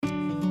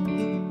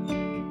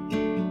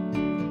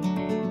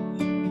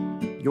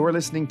You're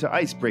listening to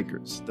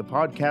Icebreakers, the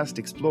podcast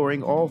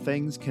exploring all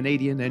things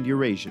Canadian and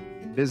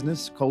Eurasian,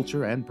 business,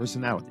 culture, and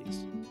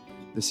personalities.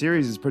 The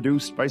series is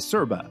produced by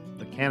CERBA,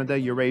 the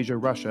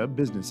Canada-Eurasia-Russia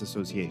Business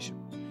Association.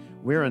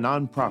 We're a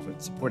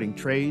non-profit supporting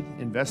trade,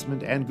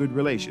 investment, and good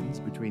relations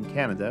between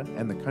Canada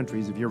and the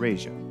countries of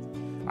Eurasia.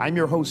 I'm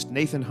your host,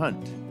 Nathan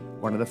Hunt,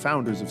 one of the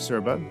founders of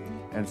CERBA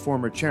and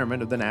former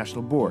chairman of the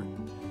National Board.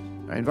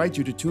 I invite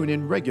you to tune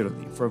in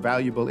regularly for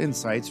valuable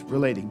insights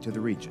relating to the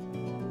region.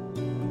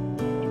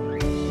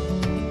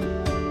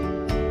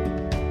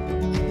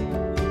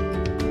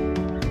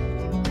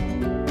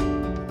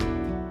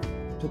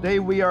 Today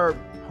we are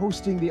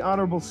hosting the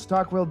Honourable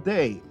Stockwell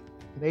Day,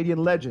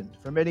 Canadian legend,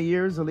 for many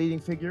years a leading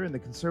figure in the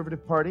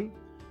Conservative Party,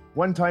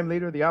 one-time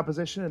leader of the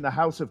opposition in the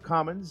House of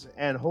Commons,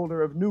 and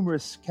holder of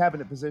numerous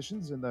cabinet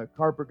positions in the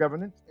Harper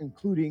government,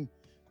 including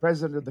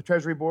President of the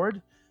Treasury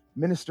Board,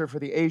 Minister for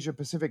the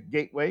Asia-Pacific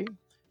Gateway,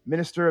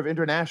 Minister of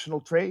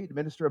International Trade,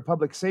 Minister of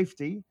Public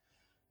Safety,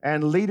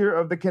 and leader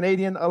of the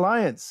Canadian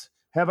Alliance.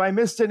 Have I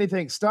missed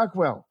anything,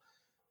 Stockwell?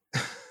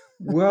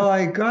 Well,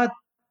 I got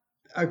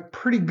a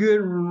pretty good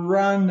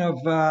run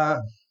of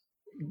a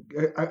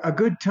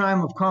good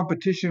time of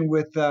competition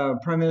with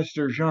Prime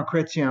Minister Jean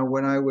Chrétien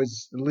when I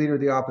was the leader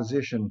of the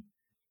opposition.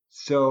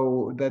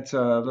 So that's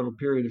a little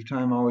period of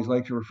time I always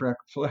like to reflect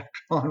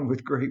on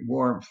with great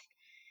warmth.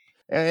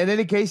 In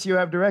any case, you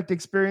have direct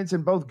experience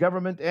in both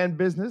government and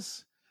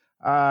business,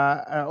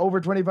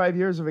 over 25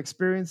 years of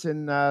experience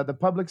in the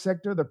public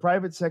sector, the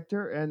private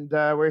sector, and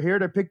we're here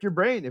to pick your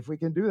brain if we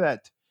can do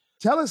that.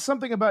 Tell us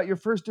something about your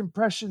first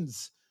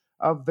impressions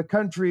of the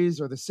countries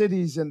or the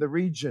cities in the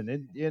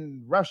region,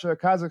 in Russia,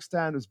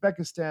 Kazakhstan,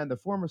 Uzbekistan, the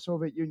former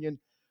Soviet Union,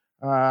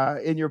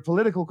 in your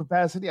political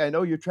capacity. I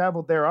know you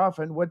traveled there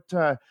often.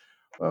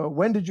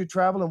 When did you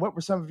travel and what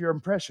were some of your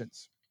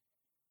impressions?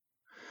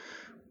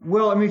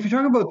 Well, I mean, if you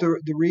talk about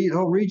the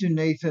whole region,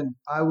 Nathan,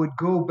 I would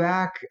go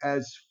back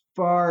as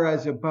far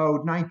as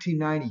about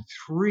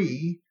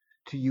 1993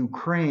 to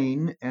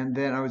Ukraine, and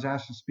then I was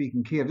asked to speak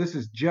in Kiev. This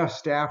is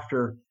just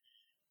after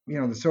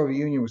the Soviet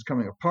Union was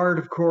coming apart,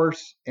 of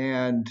course,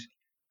 and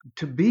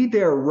to be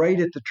there right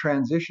at the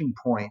transition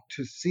point,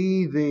 to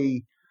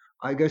see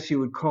I guess you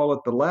would call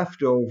it the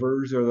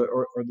leftovers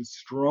or the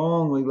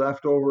strongly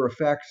leftover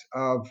effects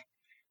of,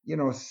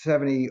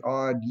 70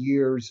 odd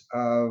years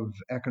of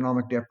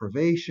economic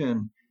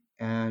deprivation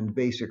and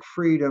basic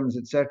freedoms,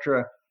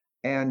 etc.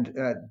 And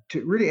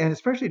to really, and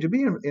especially to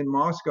be in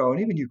Moscow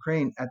and even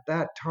Ukraine at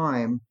that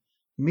time,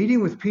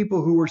 meeting with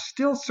people who were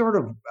still sort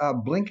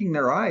of blinking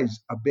their eyes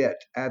a bit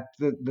at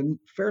the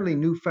fairly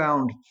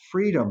newfound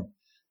freedom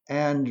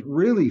and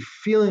really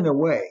feeling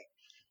away.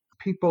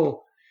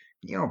 People,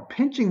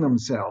 pinching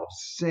themselves,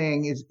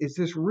 saying, is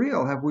this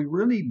real? Have we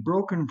really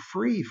broken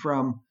free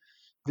from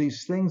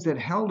these things that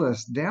held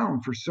us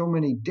down for so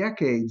many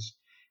decades?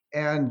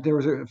 And there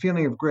was a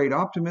feeling of great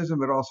optimism,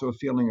 but also a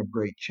feeling of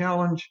great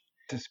challenge,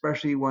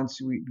 especially once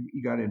we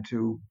got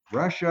into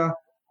Russia.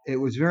 It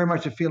was very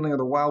much a feeling of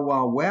the Wild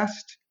Wild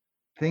West.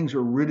 Things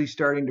were really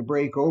starting to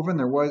break open.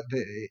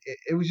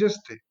 It was just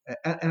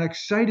an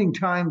exciting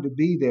time to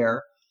be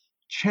there,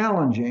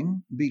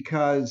 challenging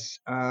because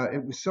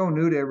it was so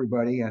new to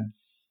everybody, and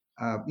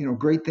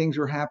great things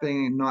were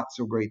happening and not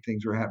so great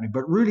things were happening.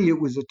 But really,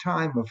 it was a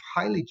time of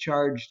highly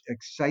charged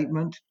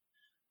excitement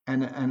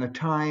and a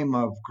time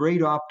of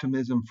great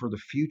optimism for the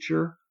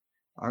future.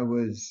 I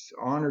was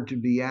honored to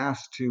be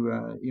asked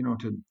to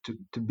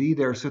be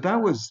there. So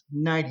that was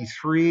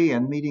 93,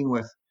 and meeting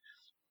with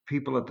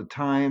people at the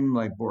time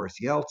like Boris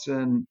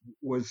Yeltsin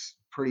was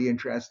pretty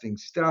interesting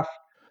stuff.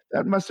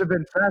 That must have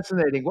been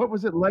fascinating. What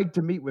was it like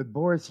to meet with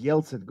Boris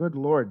Yeltsin? Good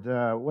Lord,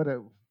 what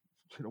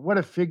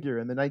a figure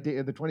in the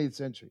 20th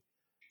century.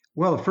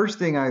 Well, the first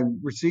thing I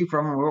received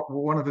from him were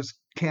one of his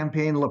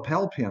campaign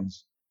lapel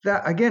pins.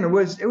 That again, it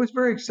was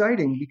very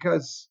exciting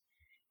because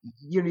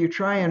you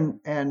try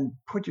and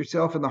put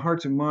yourself in the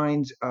hearts and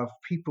minds of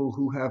people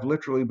who have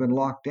literally been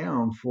locked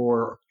down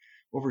for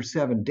over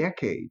 7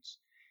 decades,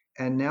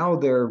 and now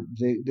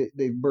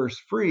they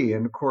burst free.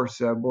 And of course,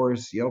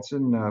 Boris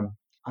Yeltsin,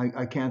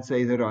 I can't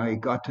say that I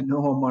got to know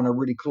him on a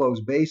really close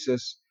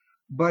basis,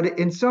 but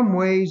in some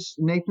ways,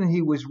 Nathan,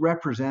 he was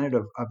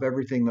representative of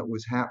everything that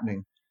was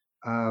happening.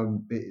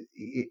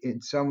 In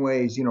some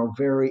ways,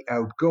 very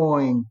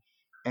outgoing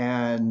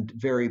and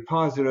very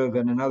positive,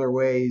 and in other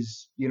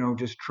ways,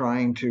 just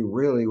trying to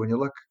really, when you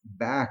look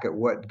back at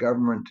what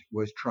government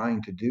was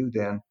trying to do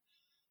then,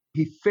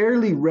 he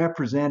fairly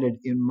represented,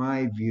 in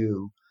my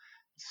view,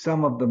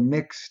 some of the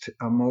mixed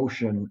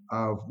emotion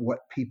of what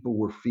people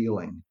were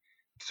feeling.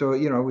 So,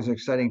 it was an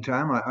exciting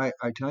time.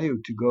 I tell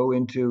you, to go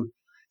into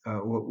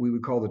what we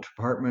would call the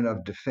Department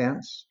of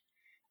Defense,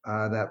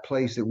 that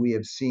place that we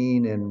have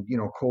seen in,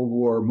 Cold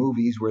War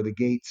movies where the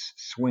gates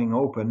swing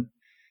open.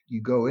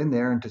 You go in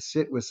there, and to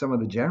sit with some of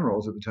the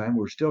generals at the time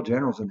who were still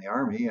generals in the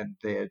army, and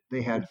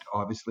they had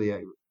obviously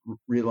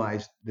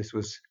realized this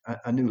was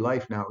a new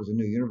life now. It was a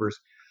new universe.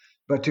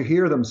 But to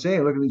hear them say,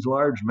 look at these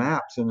large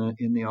maps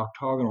in the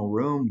octagonal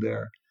room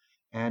there,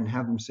 and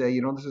have them say,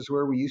 this is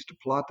where we used to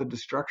plot the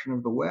destruction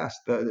of the West.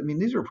 I mean,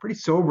 these are pretty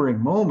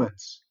sobering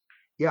moments.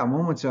 Yeah,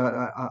 moments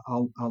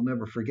I'll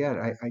never forget.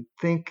 I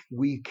think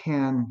we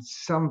can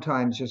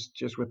sometimes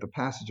just with the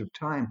passage of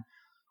time,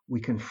 we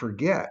can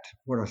forget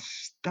what a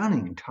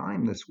stunning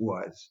time this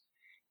was,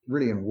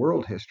 really in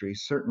world history,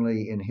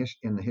 certainly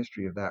in the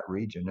history of that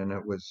region. And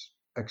it was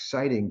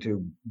exciting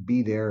to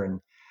be there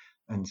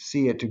and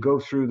see it, to go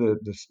through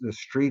the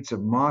streets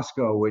of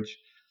Moscow, which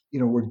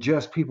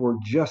people were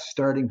just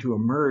starting to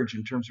emerge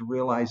in terms of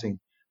realizing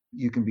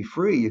you can be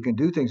free, you can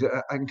do things.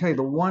 I can tell you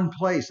the one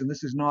place, and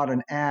this is not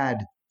an ad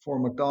for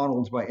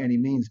McDonald's by any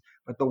means,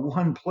 but the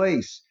one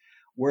place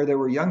where there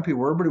were young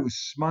people, everybody was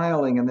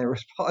smiling and there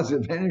was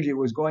positive energy,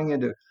 was going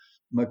into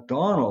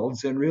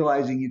McDonald's and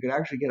realizing you could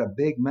actually get a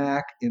Big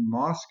Mac in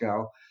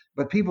Moscow.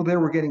 But people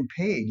there were getting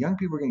paid. Young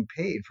people were getting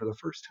paid for the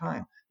first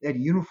time. They had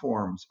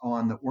uniforms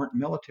on that weren't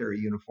military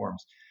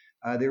uniforms.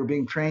 They were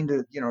being trained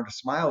to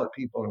smile at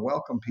people and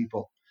welcome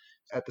people.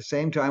 At the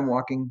same time,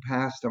 walking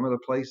past some of the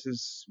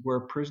places where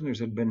prisoners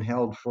had been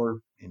held for,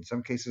 in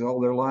some cases, all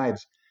their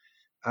lives.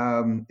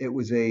 It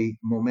was a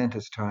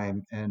momentous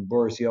time, and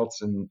Boris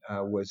Yeltsin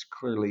was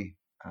clearly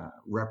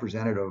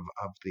representative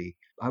of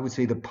I would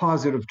say, the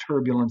positive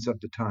turbulence of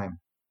the time.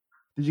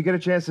 Did you get a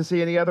chance to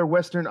see any other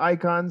Western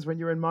icons when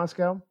you were in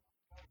Moscow?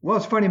 Well,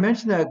 it's funny you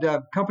mentioned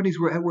that. Companies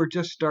were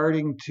just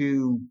starting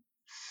to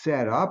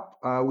set up.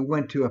 We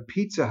went to a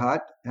Pizza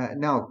Hut.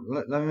 Now,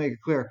 let me make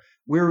it clear: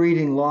 we were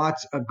eating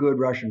lots of good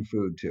Russian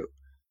food too.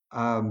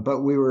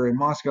 But we were in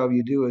Moscow.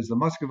 You do as the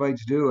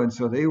Muscovites do, and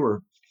so they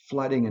were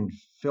flooding and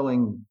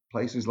filling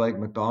places like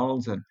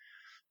McDonald's. And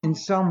in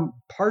some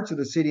parts of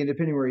the city, and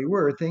depending where you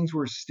were, things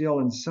were still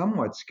in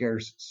somewhat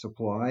scarce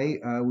supply.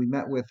 We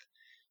met with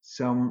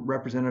some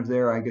representatives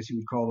there. I guess you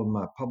would call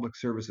them public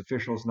service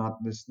officials. Not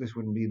this. This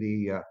wouldn't be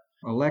the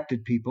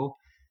elected people.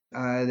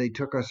 They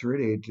took us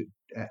really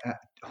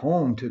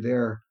home to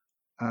their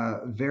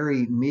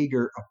very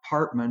meager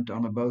apartment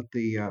on about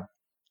the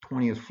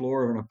 20th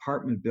floor of an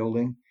apartment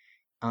building.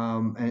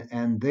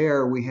 And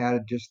there we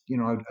had just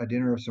a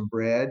dinner of some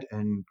bread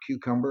and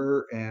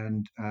cucumber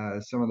and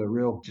some of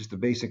just the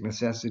basic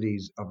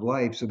necessities of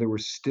life. So there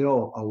was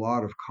still a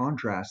lot of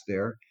contrast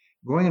there.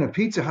 Going into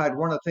Pizza Hut,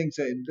 one of the things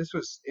that this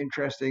was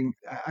interesting,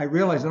 I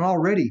realized that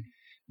already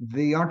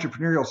the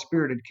entrepreneurial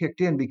spirit had kicked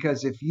in,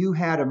 because if you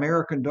had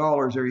American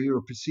dollars or you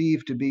were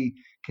perceived to be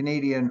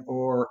Canadian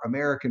or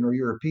American or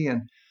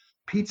European,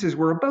 pizzas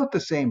were about the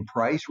same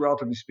price,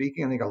 relatively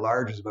speaking. I think a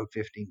large is about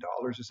 $15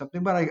 or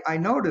something. But I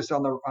noticed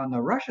on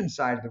the Russian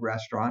side of the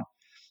restaurant,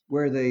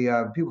 where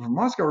the people from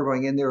Moscow were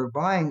going in, they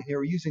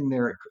were using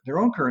their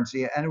own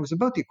currency, and it was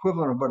about the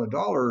equivalent of about $1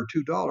 or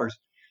 $2.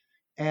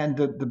 And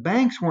the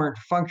banks weren't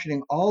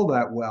functioning all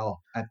that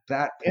well at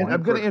that point. And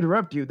I'm going to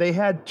interrupt you. They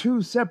had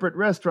two separate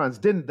restaurants,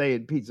 didn't they,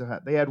 in Pizza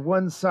Hut? They had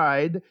one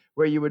side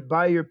where you would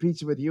buy your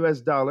pizza with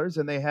US dollars,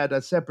 and they had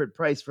a separate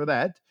price for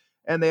that.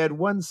 And they had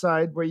one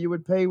side where you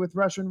would pay with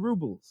Russian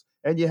rubles,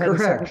 and you had a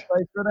separate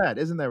price for that.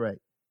 Isn't that right?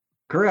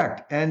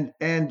 Correct. And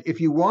if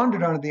you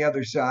wandered on the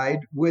other side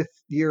with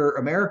your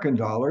American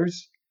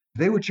dollars,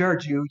 they would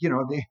charge you,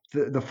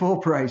 the full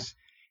price.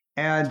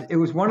 And it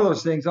was one of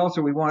those things.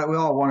 Also, we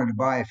all wanted to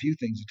buy a few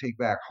things to take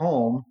back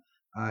home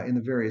in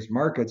the various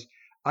markets.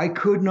 I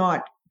could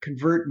not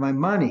convert my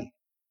money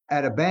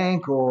at a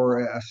bank or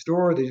a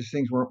store. These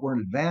things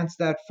weren't advanced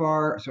that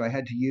far, so I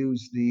had to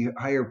use the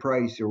higher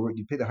price, or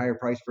you pay the higher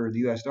price for the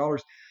U.S.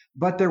 dollars.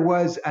 But there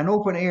was an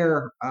open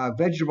air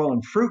vegetable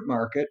and fruit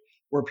market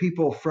where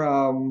people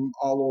from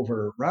all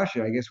over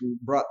Russia, I guess,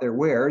 brought their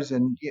wares,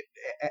 and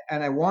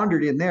I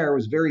wandered in there. It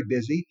was very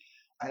busy.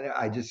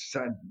 I just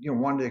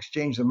wanted to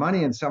exchange the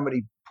money, and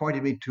somebody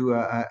pointed me to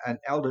an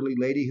elderly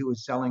lady who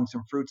was selling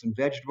some fruits and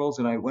vegetables,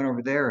 and I went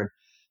over there,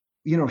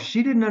 and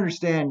she didn't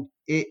understand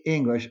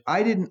English.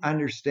 I didn't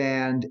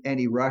understand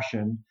any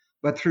Russian,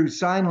 but through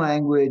sign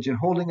language and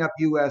holding up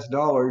U.S.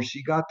 dollars,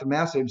 she got the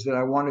message that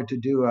I wanted to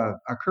do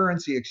a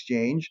currency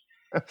exchange.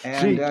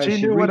 And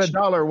she knew what a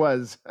dollar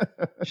was.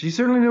 She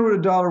certainly knew what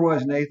a dollar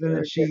was, Nathan.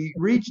 And she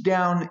reached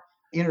down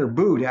in her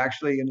boot,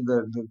 actually, into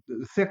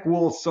the thick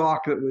wool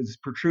sock that was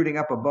protruding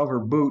up above her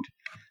boot.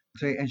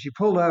 And she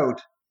pulled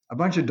out a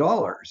bunch of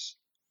dollars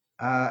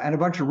and a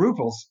bunch of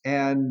rubles.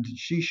 And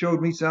she showed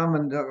me some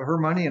and her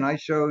money, and I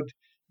showed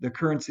the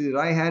currency that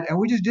I had. And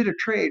we just did a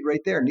trade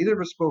right there. Neither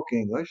of us spoke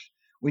English.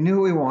 We knew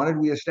what we wanted.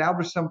 We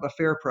established a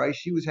fair price.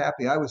 She was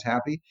happy. I was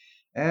happy.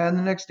 And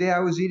the next day I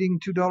was eating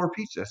 $2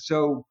 pizza.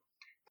 So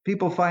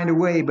people find a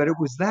way, but it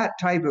was that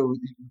type of,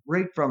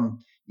 right from,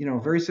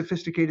 very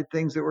sophisticated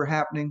things that were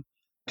happening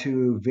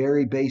to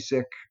very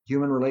basic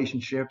human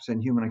relationships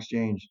and human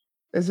exchange.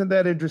 Isn't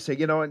that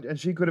interesting? And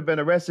she could have been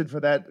arrested for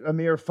that a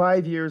mere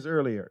 5 years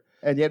earlier.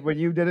 And yet when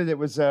you did it, it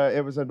was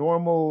a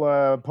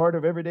normal part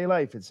of everyday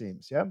life, it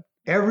seems. Yeah.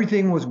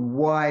 Everything was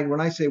wide.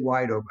 When I say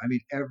wide open, I mean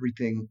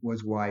everything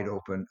was wide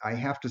open. I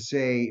have to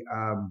say,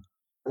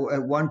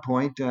 at one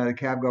point, the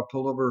cab got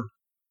pulled over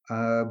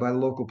by the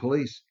local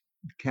police.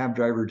 The cab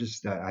driver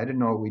I didn't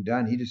know what we'd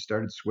done. He just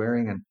started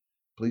swearing, and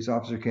police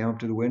officer came up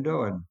to the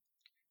window and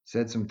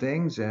said some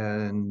things,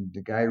 and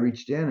the guy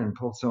reached in and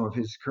pulled some of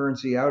his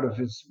currency out of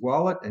his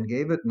wallet and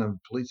gave it, and the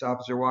police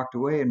officer walked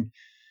away. And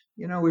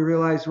we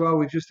realized, well,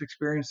 we've just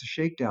experienced a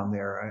shakedown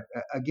there.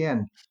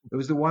 Again, it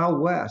was the Wild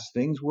West.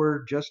 Things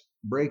were just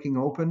breaking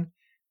open,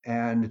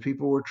 and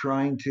people were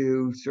trying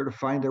to sort of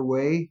find their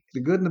way.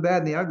 The good and the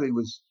bad and the ugly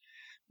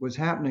was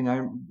happening.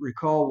 I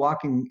recall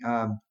walking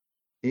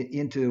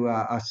into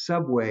a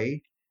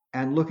subway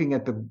and looking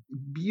at the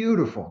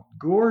beautiful,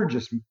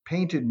 gorgeous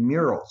painted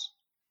murals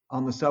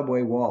on the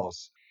subway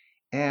walls.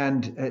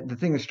 And the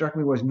thing that struck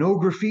me was no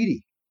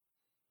graffiti.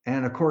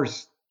 And of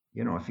course,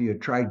 if you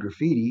had tried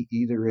graffiti,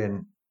 either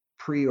in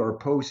pre or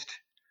post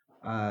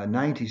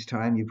 90s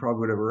time, you probably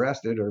would have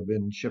arrested or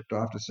been shipped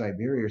off to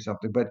Siberia or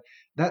something. But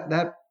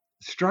that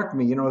struck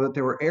me, that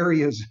there were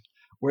areas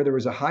where there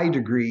was a high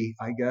degree,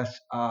 I guess,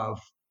 of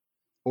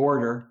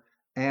order.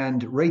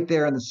 And right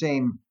there in the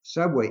same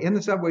subway, in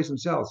the subways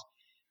themselves,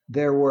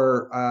 there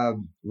were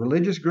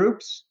religious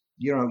groups,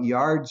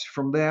 yards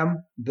from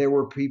them. There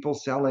were people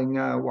selling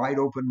wide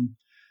open,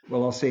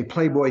 well, I'll say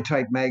Playboy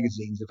type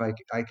magazines, if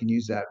I can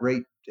use that.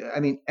 Right. I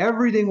mean,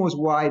 everything was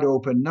wide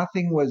open.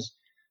 Nothing was,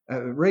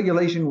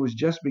 regulation was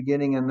just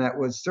beginning. And that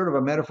was sort of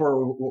a metaphor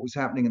of what was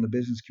happening in the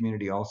business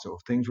community also.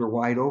 Things were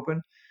wide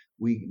open.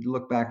 We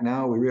look back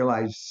now, we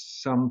realize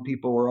some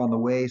people were on the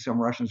way, some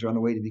Russians are on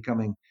the way to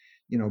becoming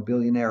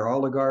billionaire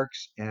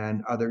oligarchs,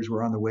 and others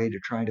were on the way to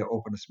trying to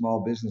open a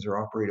small business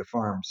or operate a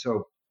farm.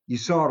 So you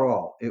saw it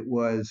all. It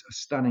was a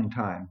stunning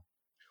time.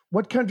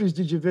 What countries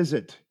did you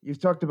visit? You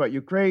talked about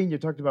Ukraine, you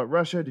talked about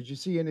Russia. Did you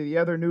see any of the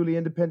other newly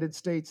independent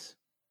states?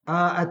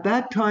 At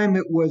that time,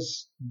 it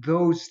was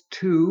those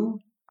two.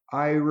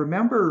 I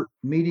remember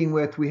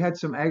we had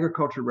some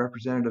agriculture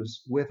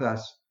representatives with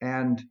us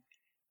and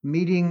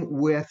meeting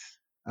with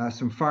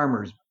some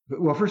farmers.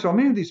 Well, first of all,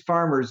 many of these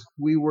farmers,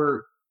 we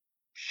were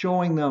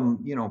showing them,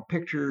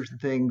 pictures and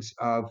things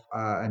of,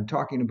 and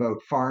talking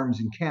about farms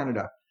in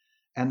Canada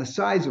and the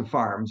size of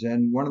farms.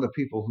 And one of the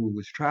people who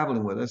was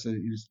traveling with us,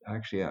 he was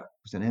actually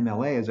was an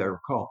MLA, as I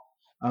recall,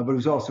 but he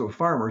was also a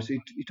farmer. So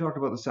he talked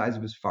about the size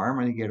of his farm.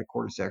 I think he had a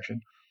quarter section.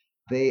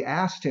 They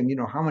asked him,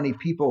 how many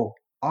people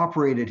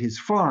operated his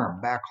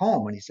farm back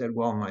home, and he said,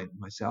 well,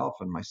 myself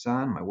and my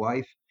son, my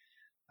wife,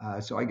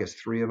 so I guess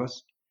three of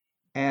us.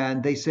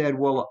 And they said,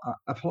 well,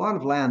 a plot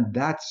of land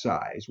that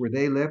size where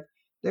they live,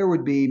 there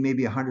would be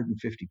maybe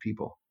 150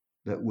 people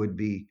that would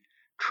be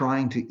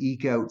trying to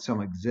eke out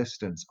some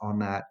existence on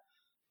that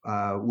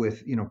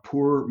with,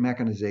 poor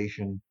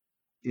mechanization.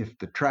 If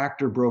the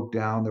tractor broke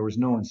down, there was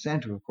no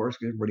incentive, of course,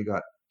 because everybody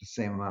got the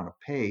same amount of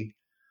pay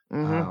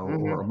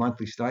or a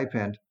monthly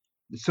stipend.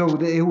 So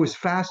it was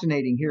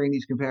fascinating hearing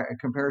these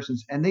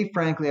comparisons. And they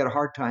frankly had a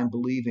hard time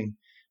believing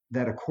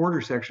that a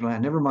quarter section of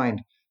land, never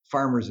mind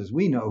farmers as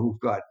we know who've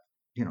got,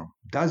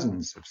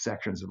 dozens of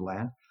sections of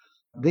land,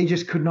 they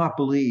just could not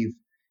believe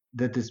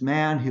that this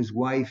man, his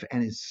wife,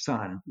 and his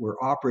son were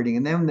operating.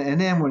 And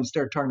then when it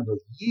started talking about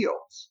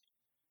yields,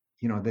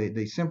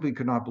 they simply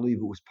could not believe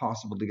it was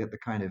possible to get the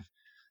kind of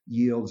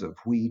yields of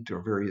wheat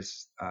or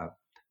various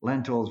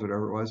lentils,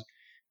 whatever it was.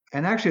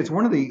 And actually, it's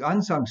one of the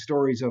unsung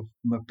stories of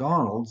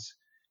McDonald's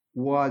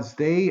was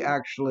they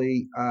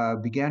actually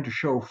began to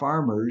show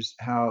farmers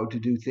how to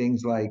do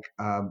things like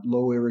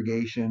low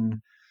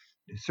irrigation,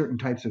 certain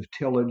types of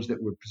tillage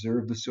that would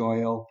preserve the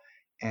soil,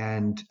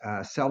 and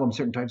sell them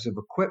certain types of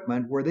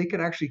equipment where they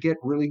could actually get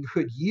really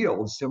good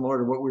yields similar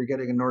to what we were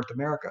getting in North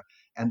America.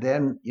 And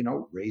then,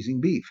 raising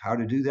beef, how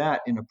to do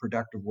that in a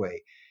productive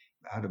way,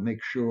 how to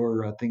make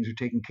sure things are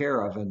taken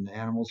care of and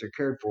animals are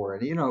cared for.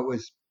 And, it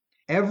was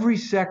every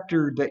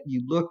sector that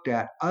you looked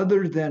at,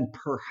 other than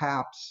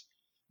perhaps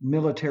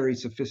military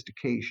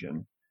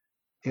sophistication,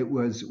 it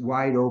was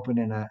wide open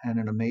and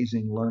an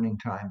amazing learning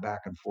time back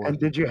and forth. And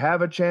did you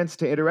have a chance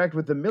to interact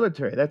with the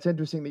military? That's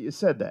interesting that you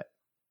said that.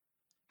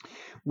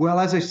 Well,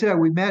 as I said,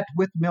 we met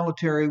with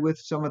military, with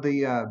some of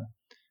the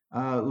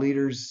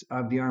leaders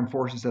of the armed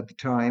forces at the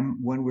time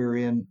when we were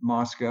in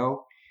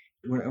Moscow.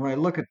 When I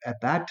look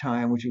at that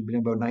time, which had been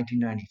about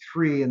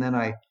 1993, and then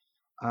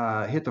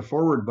I hit the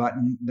forward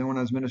button, then when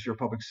I was Minister of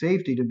Public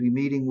Safety, to be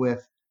meeting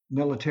with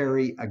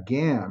military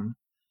again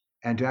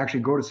and to actually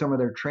go to some of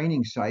their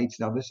training sites.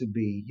 Now, this would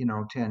be,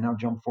 10, now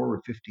jump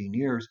forward 15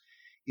 years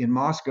in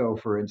Moscow,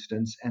 for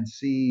instance, and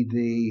see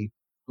the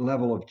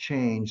level of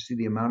change, see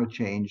the amount of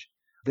change.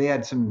 They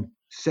had some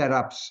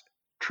setups,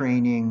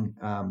 training,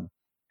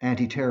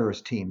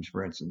 anti-terrorist teams,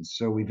 for instance.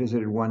 So we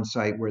visited one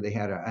site where they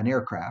had an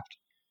aircraft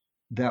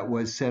that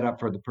was set up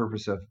for the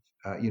purpose of,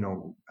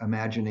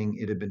 imagining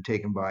it had been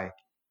taken by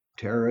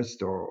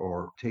terrorists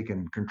or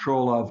taken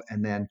control of,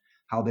 and then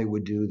how they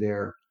would do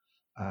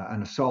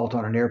an assault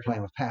on an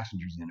airplane with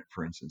passengers in it,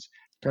 for instance.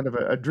 Kind of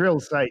a drill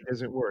site,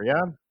 as it were,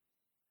 yeah?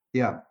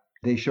 Yeah.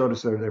 They showed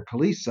us their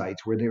police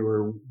sites where they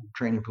were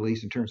training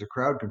police in terms of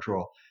crowd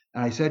control.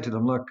 And I said to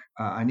them, look,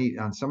 I need,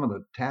 on some of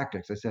the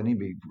tactics, I said, I need to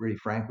be really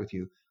frank with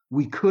you.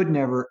 We could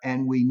never,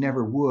 and we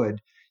never would,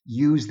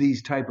 use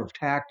these type of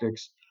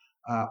tactics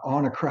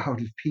on a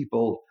crowd of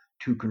people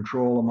to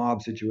control a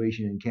mob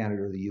situation in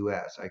Canada or the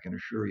US, I can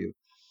assure you.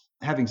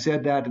 having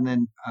said that, and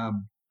then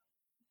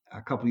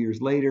a couple of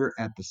years later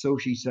at the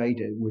Sochi site,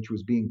 which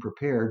was being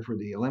prepared for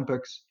the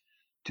Olympics,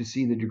 to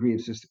see the degree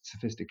of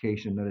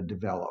sophistication that had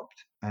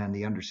developed and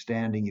the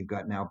understanding. You've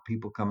got now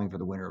people coming for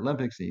the Winter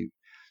Olympics.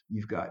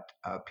 You've got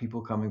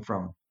people coming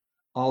from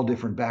all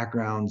different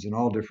backgrounds in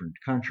all different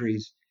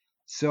countries.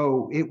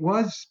 So it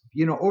was,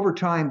 over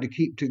time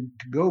to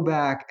go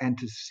back and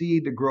to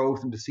see the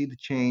growth and to see the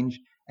change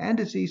and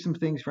to see some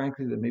things,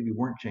 frankly, that maybe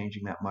weren't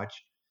changing that much.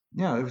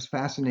 Yeah, it was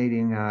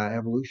fascinating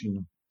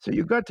evolution. So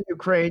you got to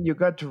Ukraine, you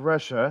got to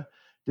Russia.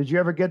 Did you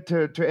ever get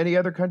to any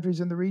other countries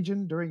in the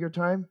region during your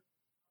time?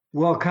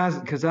 Well,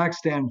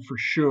 Kazakhstan for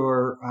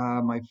sure.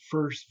 My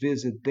first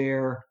visit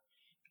there,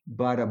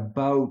 but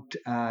about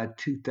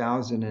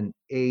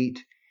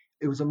 2008.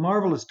 It was a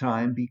marvelous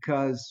time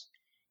because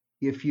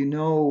if you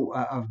know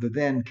of the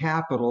then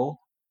capital,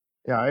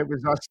 Yeah, it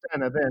was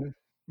Astana then.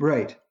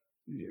 right,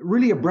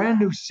 really a brand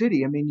new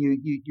city. I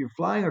mean, you're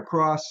flying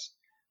across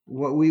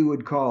what we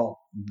would call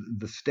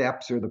the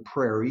steppes or the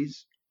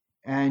prairies,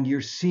 and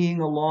you're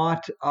seeing a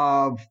lot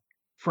of,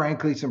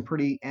 frankly, some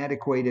pretty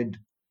antiquated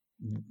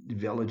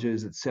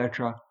villages,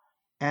 etc.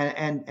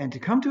 And to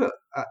come to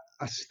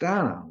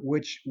Astana,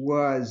 which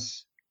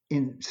was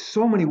in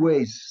so many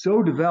ways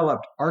so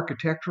developed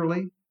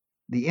architecturally,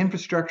 the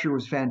infrastructure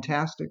was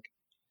fantastic.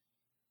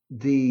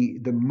 The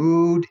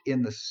mood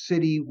in the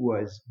city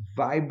was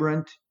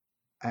vibrant,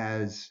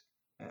 as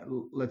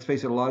let's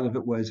face it, a lot of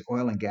it was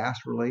oil and gas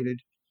related.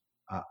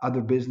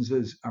 Other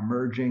businesses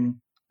emerging,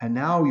 and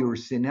now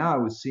I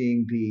was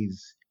seeing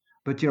these,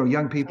 but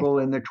young people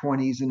in their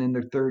 20s and in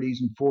their 30s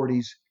and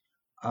 40s,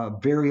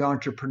 very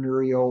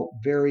entrepreneurial,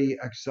 very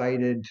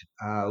excited,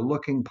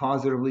 looking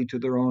positively to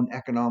their own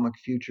economic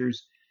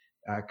futures,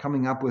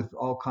 coming up with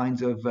all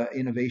kinds of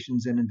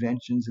innovations and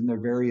inventions in their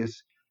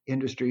various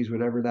industries,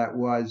 whatever that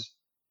was.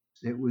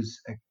 It was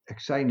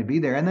exciting to be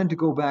there. And then to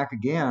go back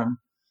again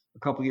a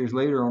couple of years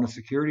later on a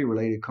security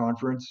related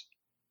conference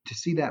to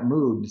see that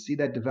mood, to see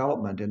that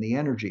development and the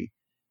energy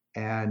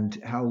and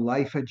how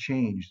life had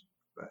changed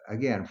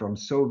again from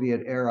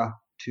Soviet era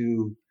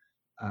to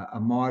a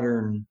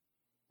modern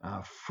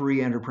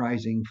free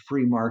enterprising,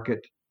 free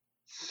market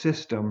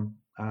system.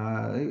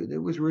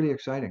 It was really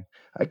exciting.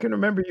 I can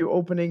remember you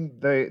opening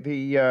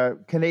the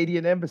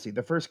Canadian embassy,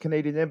 the first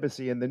Canadian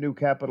embassy in the new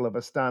capital of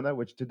Astana,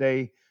 which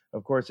today,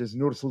 of course, is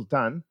Nur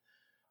Sultan.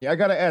 Yeah, I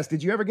got to ask,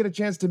 did you ever get a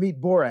chance to meet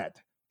Borat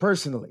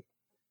personally?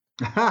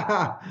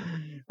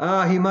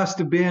 He must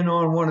have been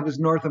on one of his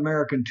North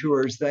American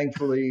tours.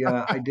 Thankfully,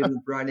 I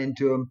didn't run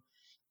into him.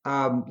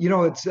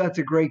 That's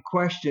a great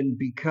question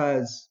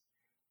because,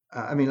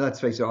 I mean, let's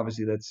face it,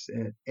 obviously that's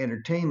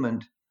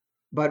entertainment.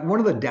 But one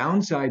of the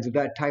downsides of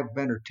that type of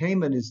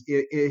entertainment is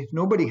if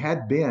nobody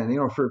had been,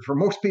 for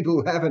most people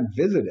who haven't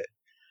visited,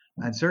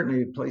 and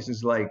certainly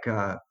places like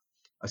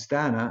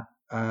Astana,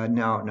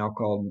 now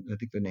called, I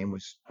think the name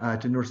was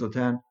to Nur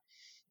Sultan.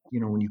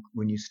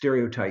 When you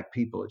stereotype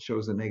people, it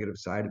shows the negative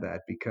side of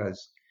that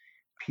because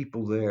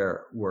people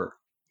there were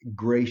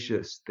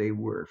gracious, they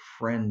were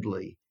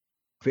friendly,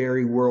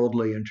 very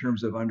worldly in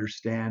terms of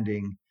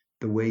understanding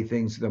the way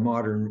things, the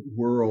modern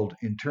world,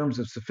 in terms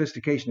of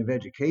sophistication of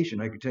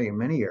education. I could tell you in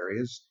many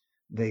areas,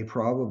 they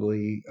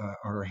probably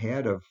are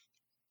ahead of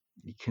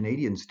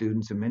Canadian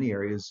students in many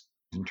areas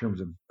in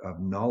terms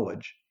of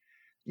knowledge.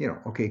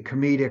 Okay,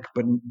 comedic,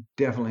 but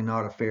definitely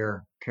not a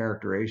fair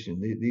characterization.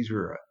 These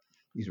were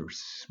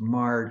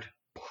smart,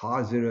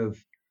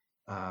 positive,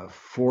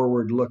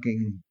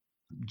 forward-looking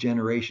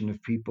generation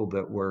of people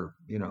that were,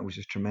 it was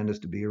just tremendous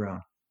to be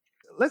around.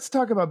 Let's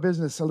talk about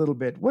business a little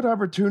bit. What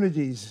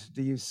opportunities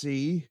do you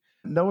see,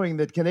 knowing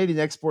that Canadian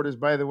exporters,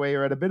 by the way,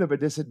 are at a bit of a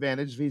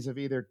disadvantage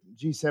vis-a-vis their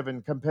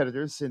G7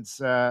 competitors, since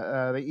the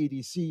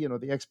EDC,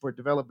 the Export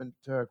Development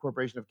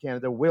Corporation of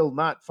Canada, will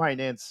not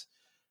finance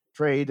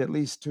trade, at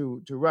least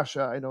to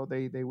Russia. I know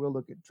they will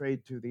look at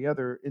trade to the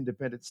other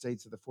independent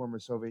states of the former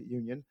Soviet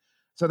Union.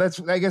 So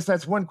I guess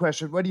that's one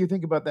question. What do you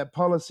think about that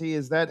policy?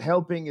 Is that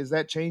helping? Is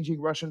that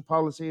changing Russian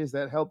policy? Is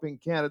that helping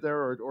Canada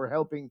or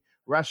helping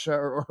Russia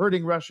or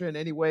hurting Russia in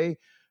any way?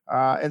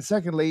 And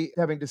secondly,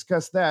 having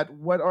discussed that,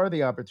 what are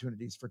the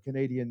opportunities for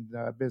Canadian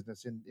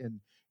business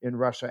in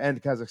Russia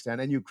and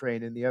Kazakhstan and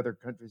Ukraine and the other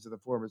countries of the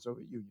former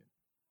Soviet Union?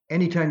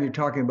 Anytime you're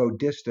talking about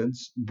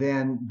distance,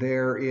 then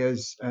there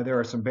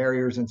are some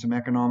barriers and some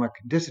economic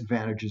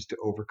disadvantages to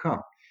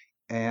overcome.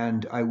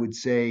 And I would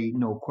say,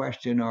 no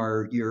question,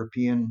 our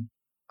European,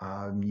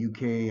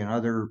 UK, and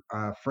other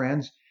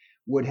friends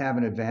would have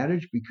an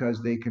advantage because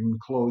they can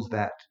close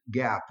that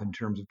gap in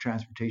terms of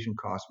transportation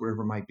costs,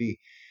 wherever it might be.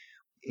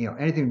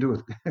 Anything to do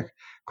with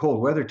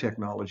cold weather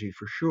technology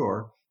for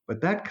sure,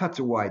 but that cuts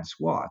a wide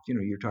swath.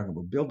 You're talking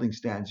about building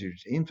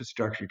standards,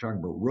 infrastructure, you're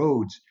talking about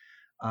roads,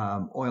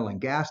 oil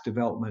and gas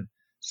development.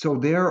 So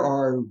there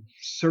are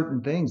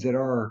certain things that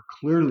are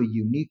clearly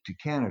unique to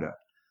Canada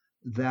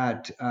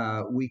that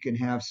we can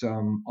have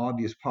some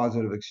obvious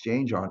positive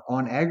exchange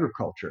on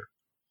agriculture,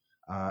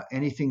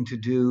 anything to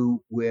do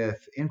with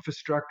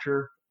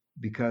infrastructure,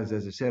 because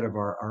as I said, of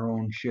our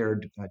own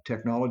shared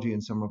technology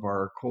and some of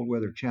our cold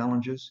weather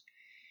challenges.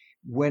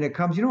 When it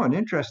comes, an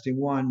interesting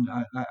one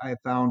I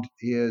found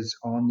is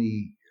on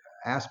the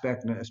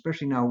aspect,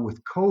 especially now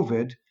with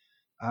COVID,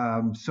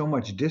 so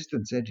much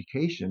distance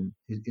education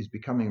is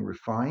becoming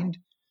refined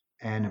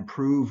and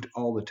improved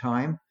all the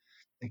time.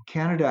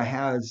 Canada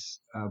has,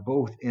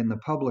 both in the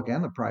public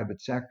and the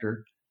private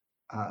sector,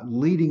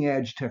 leading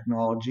edge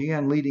technology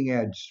and leading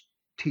edge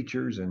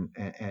teachers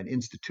and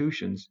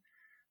institutions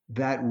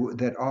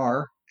that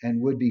are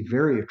and would be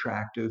very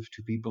attractive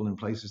to people in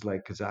places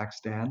like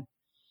Kazakhstan.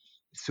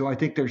 So I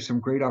think there's some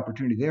great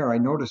opportunity there. I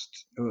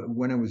noticed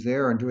when I was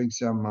there and doing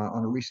some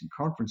on a recent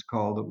conference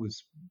call that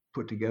was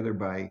put together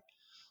by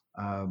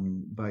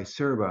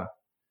Serba,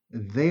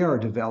 they are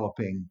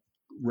developing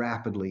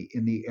rapidly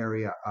in the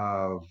area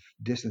of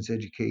distance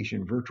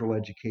education, virtual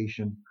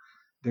education.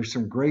 There's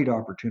some great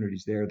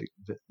opportunities there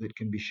that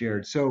can be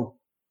shared. So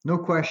no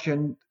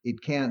question,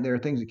 there are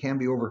things that can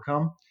be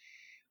overcome.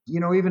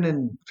 Even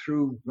in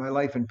through my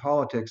life in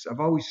politics, I've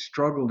always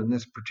struggled in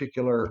this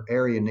particular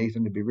area,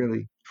 Nathan, to be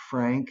really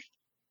frank.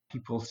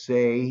 People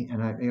say,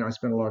 and I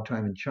spent a lot of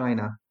time in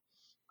China,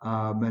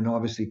 and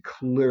obviously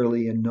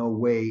clearly in no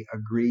way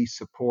agree,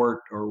 support,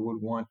 or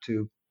would want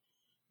to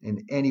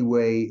in any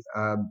way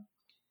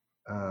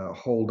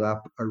hold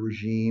up a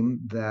regime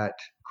that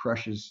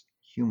crushes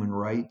human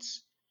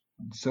rights.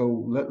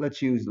 So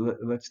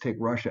let's take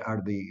Russia out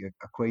of the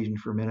equation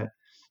for a minute.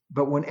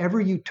 But whenever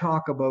you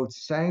talk about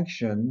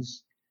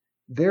sanctions,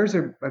 there's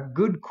a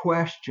good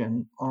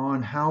question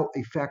on how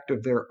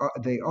effective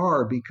they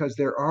are, because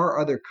there are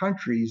other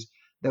countries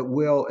that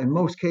will, in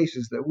most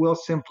cases, that will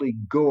simply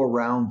go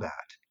around that.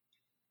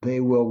 They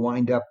will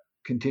wind up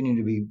continuing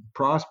to be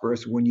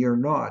prosperous when you're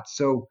not.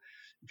 So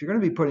if you're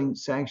going to be putting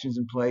sanctions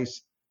in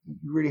place,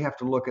 you really have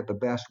to look at the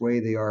best way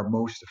they are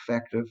most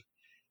effective.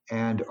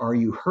 And are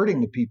you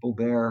hurting the people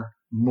there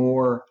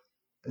more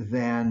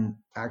than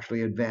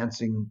actually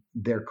advancing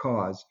their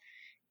cause?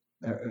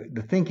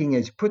 The thinking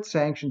is put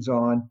sanctions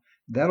on,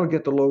 that'll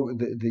get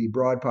the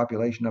broad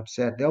population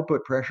upset. They'll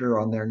put pressure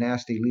on their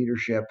nasty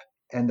leadership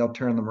and they'll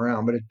turn them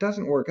around. But it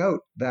doesn't work out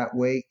that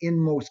way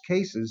in most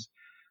cases.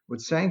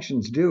 What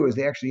sanctions do is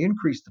they actually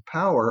increase the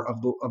power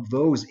of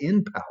those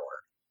in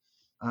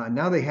power.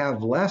 Now they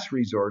have less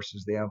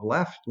resources, they have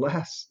less,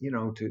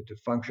 to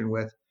function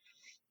with,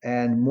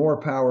 and more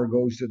power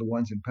goes to the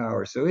ones in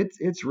power. So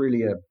it's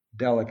really a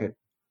delicate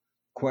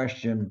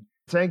question.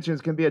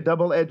 Sanctions can be a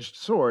double-edged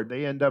sword.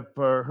 They end up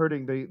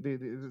hurting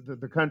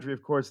the country,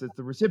 of course, that's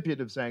the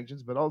recipient of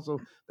sanctions, but also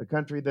the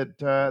country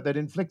that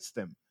inflicts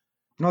them.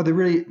 No, they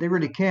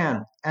really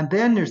can. And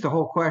then there's the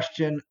whole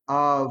question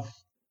of,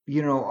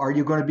 are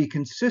you going to be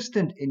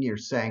consistent in your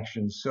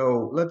sanctions?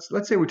 So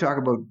let's say we talk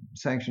about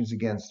sanctions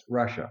against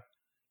Russia.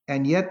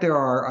 And yet there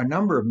are a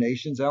number of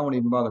nations, I won't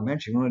even bother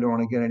mentioning them. I don't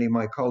want to get any of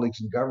my colleagues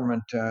in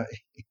government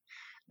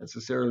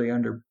necessarily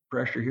under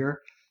pressure here,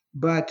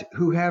 but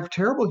who have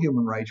terrible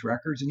human rights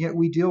records, and yet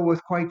we deal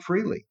with quite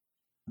freely.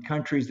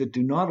 Countries that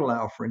do not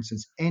allow, for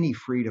instance, any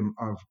freedom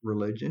of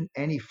religion,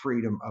 any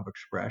freedom of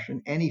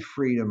expression, any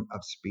freedom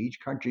of speech,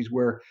 countries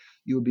where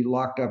you would be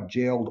locked up,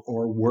 jailed,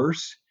 or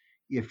worse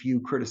if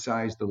you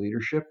criticize the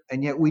leadership,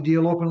 and yet we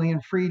deal openly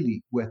and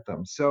freely with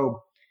them.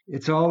 So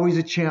it's always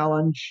a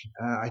challenge.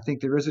 I think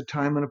there is a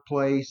time and a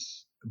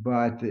place,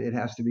 but it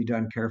has to be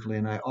done carefully.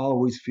 And I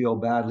always feel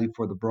badly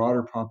for the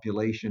broader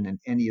population in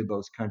any of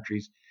those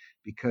countries,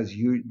 because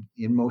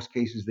in most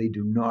cases, they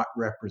do not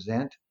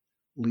represent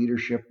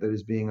leadership that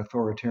is being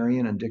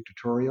authoritarian and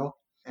dictatorial,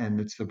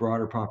 and it's the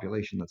broader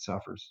population that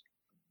suffers.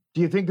 Do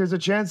you think there's a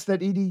chance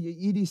that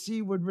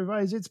EDC would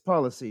revise its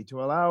policy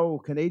to allow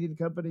Canadian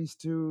companies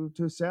to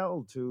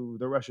sell to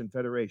the Russian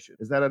Federation?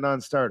 Is that a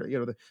non-starter?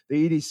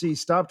 The EDC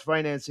stopped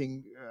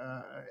financing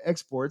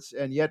exports,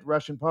 and yet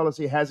Russian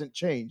policy hasn't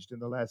changed in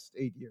the last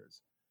 8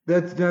 years.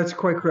 That's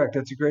quite correct.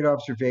 That's a great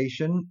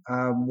observation.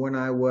 When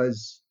I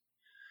was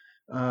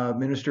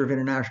Minister of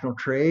International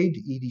Trade,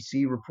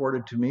 EDC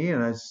reported to me,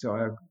 and of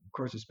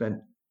course, I spent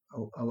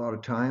a lot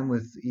of time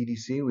with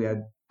EDC. We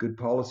had good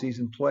policies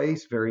in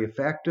place, very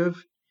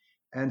effective.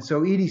 And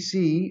so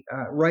EDC,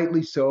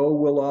 rightly so,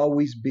 will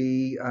always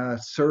be a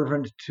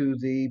servant to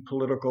the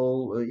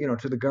political,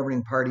 to the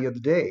governing party of the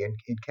day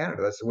in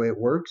Canada. That's the way it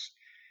works.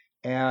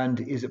 And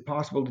is it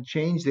possible to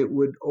change? It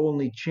would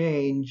only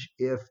change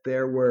if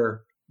there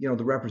were,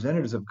 the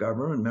representatives of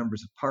government,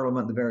 members of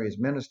parliament, the various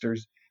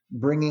ministers,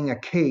 bringing a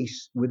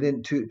case to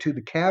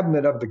the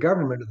cabinet of the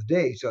government of the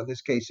day. So in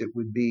this case, it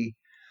would be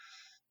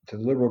to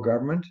the Liberal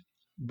government.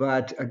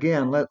 But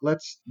again,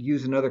 let's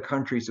use another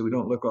country so we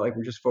don't look like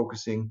we're just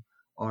focusing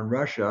on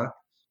Russia.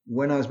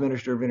 When I was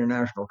Minister of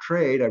International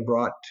Trade, I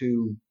brought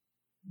to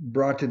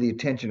the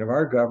attention of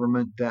our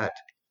government that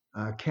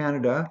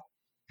Canada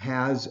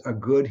has a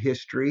good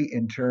history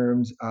in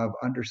terms of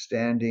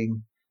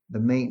understanding the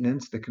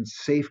maintenance, the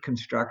safe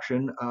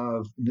construction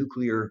of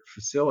nuclear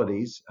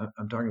facilities.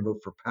 I'm talking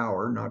about for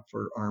power, not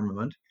for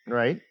armament.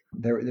 Right.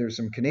 There's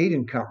some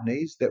Canadian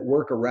companies that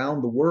work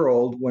around the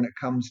world when it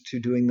comes to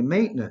doing the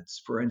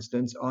maintenance, for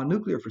instance, on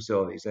nuclear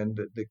facilities. And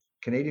the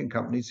Canadian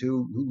companies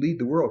who lead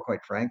the world,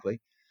 quite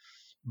frankly.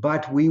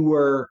 But we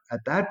were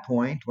at that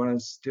point, when I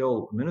was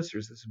still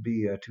ministers, this would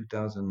be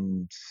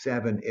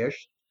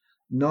 2007-ish,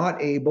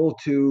 not able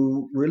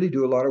to really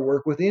do a lot of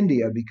work with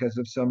India because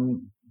of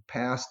some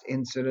past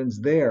incidents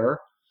there.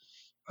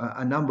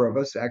 A number of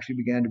us actually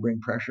began to bring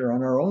pressure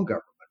on our own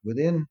government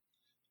within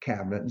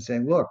cabinet and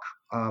saying, look,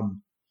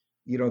 um,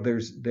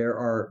 there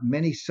are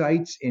many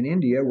sites in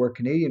India where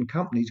Canadian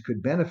companies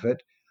could benefit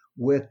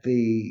with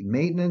the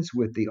maintenance,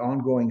 with the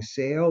ongoing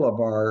sale of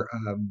our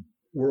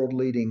world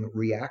leading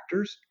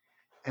reactors,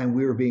 and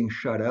we were being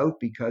shut out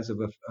because of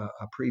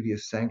a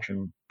previous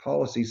sanction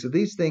policy. So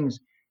these things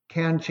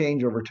can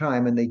change over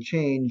time, and they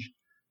change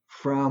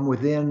from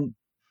within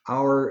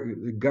our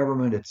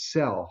government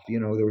itself.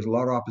 There was a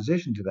lot of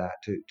opposition to that,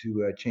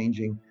 to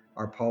changing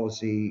our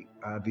policy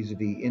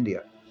vis-a-vis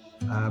India.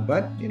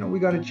 But we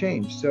got to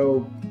change.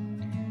 So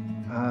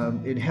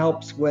it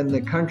helps when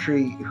the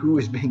country who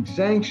is being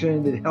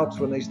sanctioned. It helps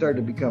when they start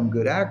to become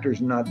good actors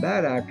and not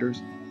bad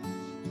actors.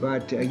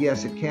 But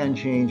yes, it can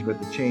change,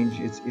 but the change,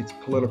 it's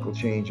political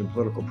change and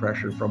political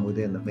pressure from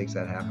within that makes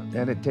that happen.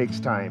 And it takes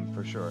time,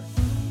 for sure.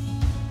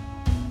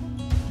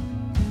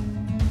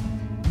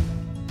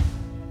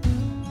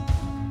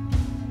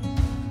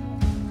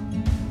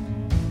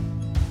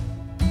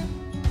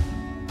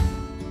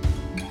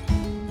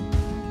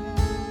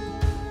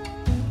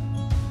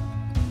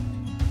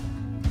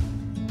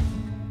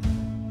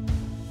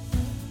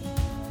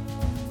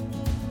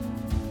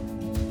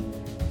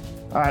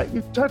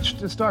 You've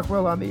touched,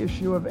 Stockwell, on the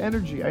issue of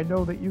energy. I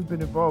know that you've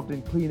been involved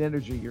in clean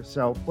energy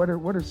yourself. What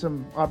are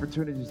some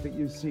opportunities that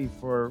you see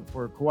for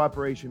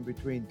cooperation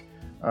between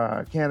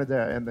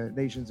Canada and the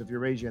nations of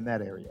Eurasia in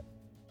that area?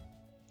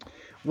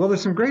 Well,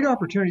 there's some great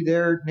opportunity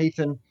there,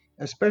 Nathan,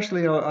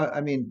 especially,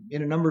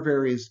 in a number of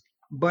areas.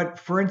 But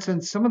for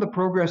instance, some of the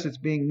progress that's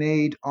being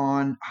made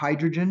on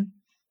hydrogen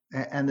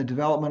and the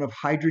development of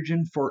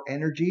hydrogen for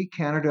energy,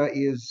 Canada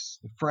is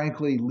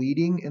frankly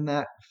leading in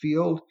that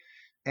field.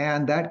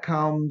 And that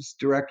comes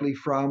directly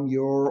from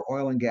your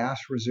oil and gas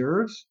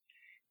reserves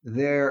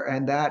there.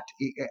 And that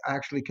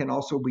actually can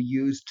also be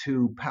used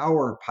to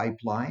power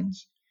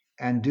pipelines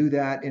and do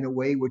that in a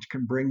way which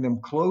can bring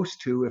them close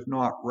to, if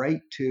not right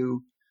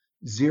to,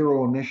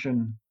 zero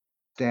emission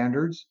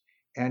standards.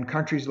 And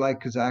countries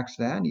like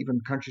Kazakhstan,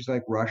 even countries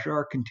like Russia,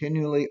 are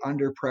continually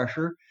under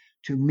pressure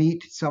to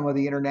meet some of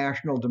the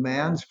international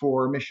demands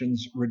for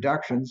emissions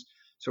reductions.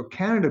 So,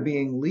 Canada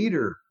being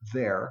leader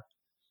there,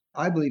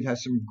 I believe,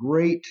 has some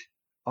great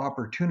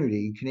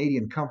opportunity,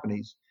 Canadian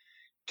companies,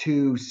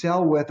 to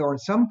sell with, or in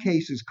some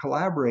cases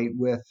collaborate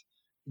with,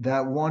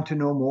 that want to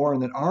know more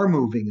and that are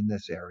moving in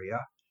this area.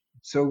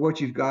 So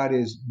what you've got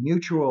is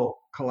mutual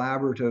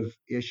collaborative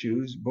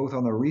issues, both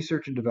on the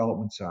research and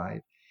development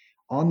side,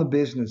 on the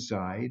business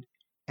side,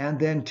 and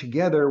then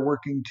together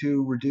working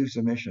to reduce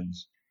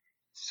emissions.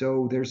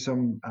 So there's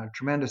some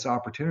tremendous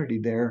opportunity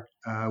there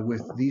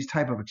with these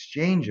type of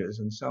exchanges,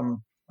 and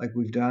some like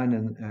we've done,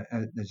 and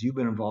as you've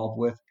been involved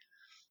with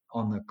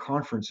on the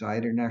conference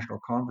side, international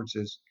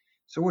conferences.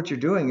 So what you're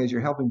doing is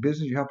you're helping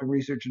business, you're helping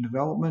research and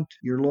development,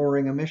 you're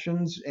lowering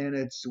emissions, and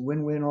it's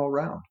win-win all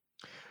around.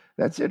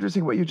 That's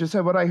interesting what you just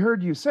said. What I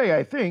heard you say,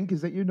 I think,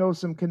 is that you know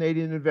some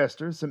Canadian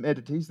investors, some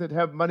entities that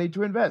have money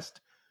to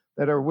invest,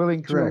 that are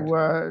willing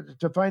Correct.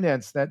 to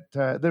finance that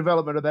the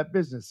development of that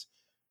business.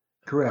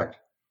 Correct.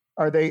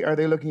 Are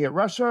they looking at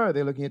Russia? Are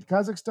they looking at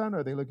Kazakhstan?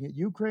 Are they looking at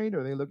Ukraine?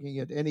 Are they looking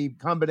at any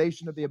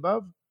combination of the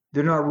above?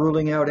 They're not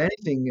ruling out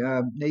anything,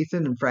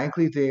 Nathan, and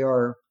frankly, they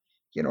are,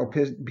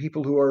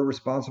 people who are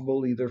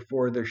responsible either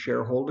for their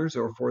shareholders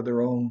or for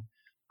their own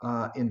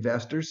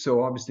investors.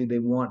 So obviously,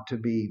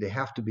 they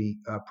have to be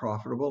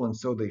profitable, and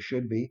so they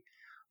should be.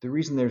 The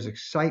reason there's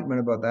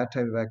excitement about that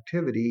type of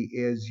activity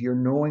is you're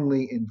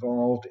knowingly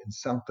involved in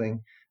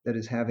something that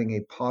is having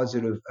a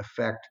positive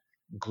effect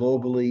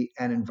globally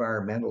and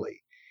environmentally.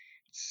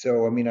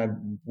 So,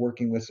 I'm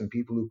working with some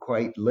people who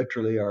quite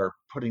literally are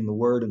putting the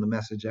word and the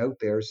message out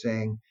there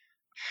saying,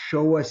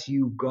 show us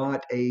you've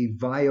got a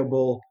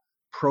viable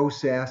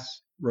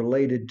process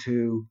related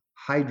to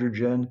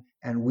hydrogen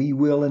and we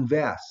will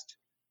invest.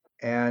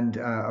 And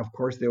of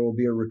course, there will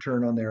be a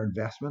return on their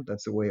investment.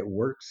 That's the way it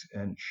works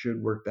and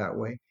should work that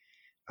way.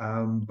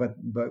 But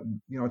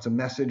it's a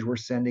message we're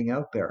sending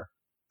out there.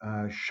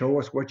 Show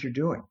us what you're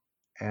doing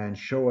and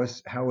show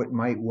us how it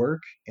might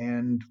work,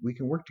 and we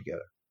can work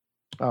together.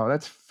 Oh,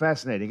 that's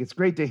fascinating. It's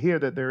great to hear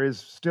that there is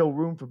still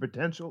room for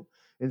potential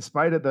in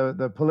spite of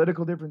the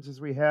political differences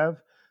we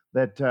have,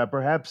 that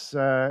perhaps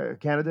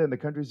Canada and the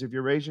countries of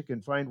Eurasia can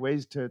find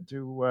ways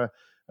to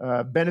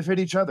benefit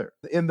each other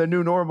in the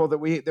new normal that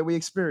we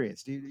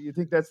experience. Do you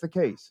think that's the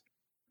case?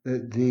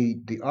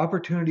 The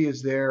opportunity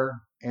is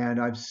there, and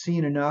I've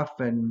seen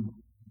enough, and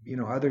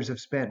others have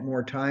spent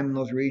more time in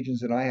those regions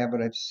than I have,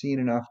 but I've seen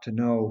enough to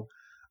know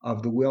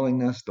of the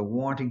willingness, the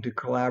wanting to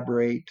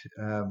collaborate,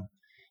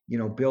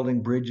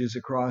 building bridges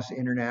across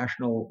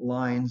international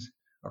lines,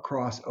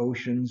 across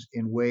oceans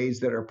in ways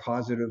that are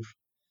positive.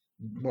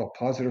 Well,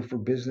 positive for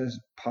business,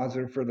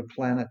 positive for the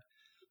planet,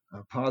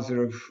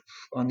 positive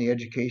on the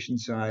education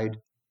side.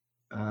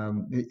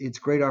 it's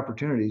great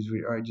opportunities.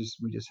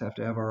 We just have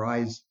to have our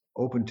eyes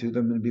open to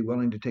them and be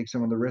willing to take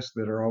some of the risks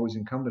that are always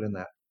incumbent in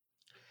that.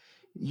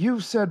 You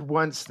said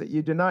once that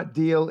you do not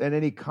deal in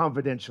any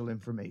confidential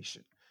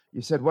information.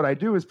 You said, what I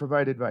do is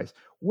provide advice.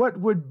 What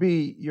would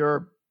be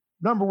your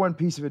number one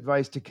piece of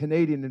advice to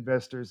Canadian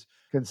investors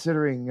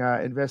considering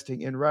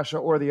investing in Russia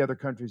or the other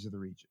countries of the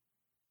region?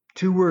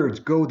 2 words: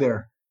 go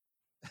there.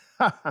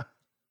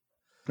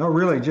 No,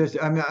 really,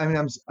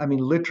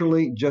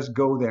 literally, just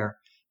go there.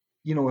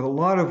 With a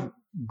lot of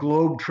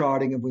globe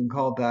trotting, if we can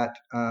call it that,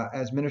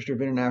 as Minister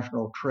of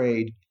International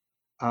Trade,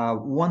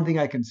 one thing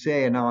I can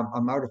say, and now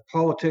I'm out of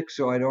politics,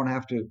 so I don't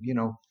have to,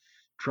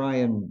 try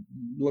and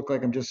look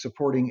like I'm just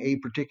supporting a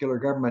particular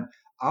government.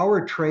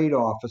 Our trade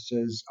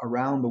offices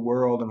around the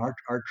world and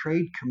our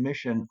trade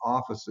commission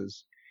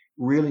offices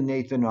really,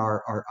 Nathan,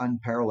 are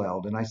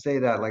unparalleled. And I say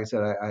that, like I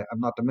said,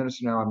 I'm not the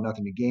minister now. I'm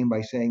nothing to gain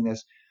by saying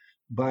this.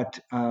 But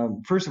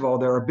first of all,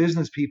 there are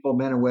business people,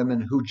 men and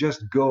women, who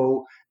just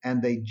go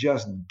and they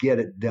just get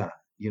it done.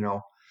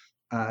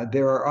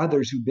 There are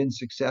others who've been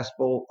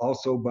successful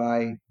also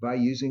by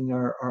using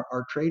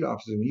our trade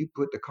offices. When you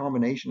put the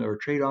combination of our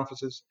trade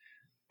offices,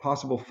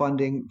 possible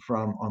funding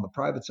from on the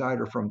private side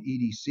or from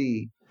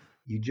EDC,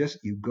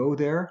 you go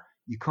there,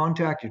 you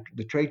contact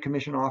the trade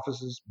commission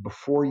offices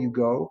before you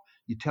go,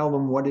 you tell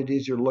them what it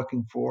is you're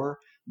looking for.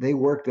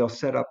 They'll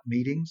set up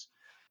meetings.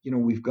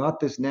 We've got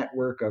this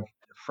network of,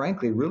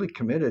 frankly, really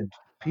committed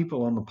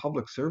people on the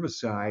public service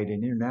side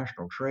in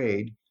international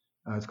trade.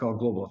 It's called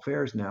Global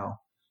Affairs now,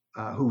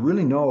 who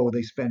really know,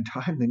 they spend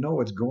time, they know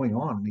what's going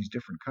on in these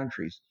different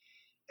countries,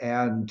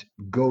 and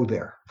go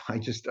there.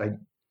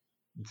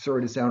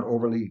 Sorry to sound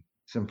overly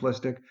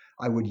simplistic.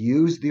 I would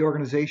use the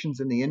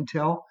organizations and the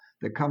intel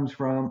that comes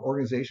from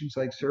organizations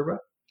like CERBA.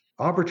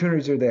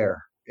 Opportunities are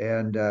there.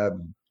 And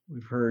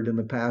we've heard in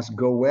the past,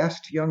 go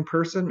west, young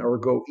person, or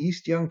go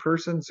east, young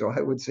person. So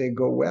I would say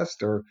go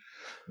west or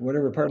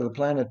whatever part of the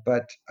planet.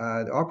 But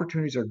the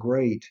opportunities are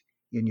great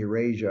in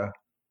Eurasia.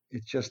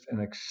 It's just an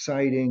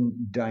exciting,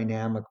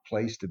 dynamic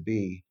place to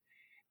be.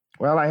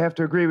 Well, I have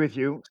to agree with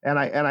you, and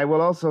I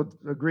will also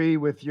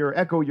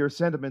echo your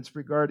sentiments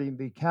regarding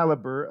the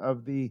caliber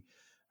of the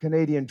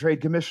Canadian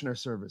Trade Commissioner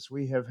Service.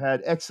 We have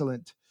had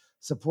excellent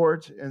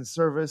support and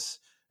service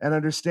and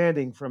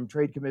understanding from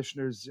trade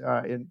commissioners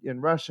in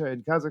Russia,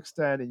 in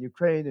Kazakhstan, in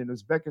Ukraine, in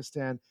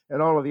Uzbekistan,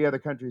 and all of the other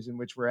countries in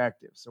which we're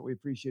active. So we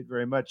appreciate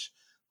very much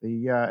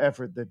the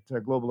effort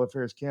that Global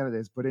Affairs Canada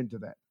has put into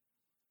that.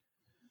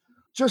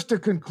 Just to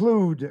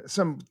conclude,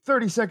 some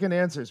 30-second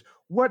answers.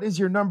 What is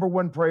your number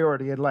one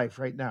priority in life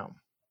right now?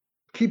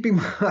 Keeping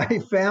my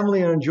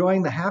family and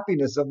enjoying the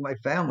happiness of my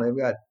family. I've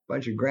got a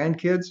bunch of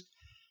grandkids.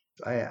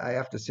 I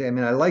have to say,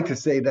 I like to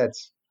say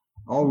that's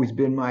always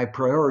been my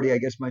priority. I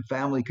guess my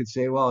family could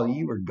say, well,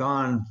 you were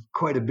gone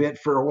quite a bit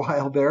for a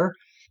while there.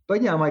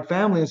 But yeah, my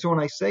family. And so when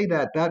I say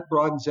that, that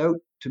broadens out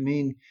to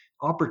mean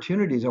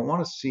opportunities I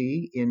want to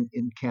see in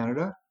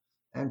Canada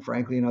and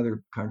frankly in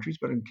other countries.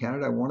 But in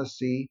Canada, I want to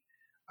see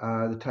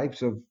the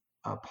types of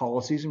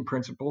policies and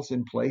principles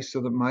in place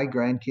so that my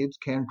grandkids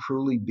can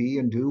truly be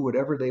and do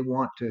whatever they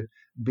want to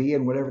be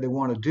and whatever they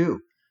want to do.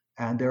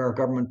 And there are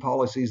government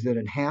policies that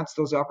enhance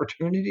those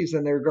opportunities,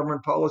 and there are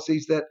government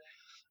policies that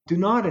do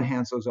not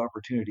enhance those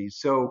opportunities.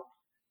 So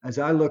as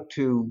I look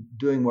to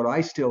doing what I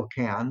still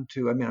can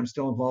to, I'm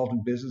still involved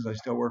in business. I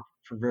still work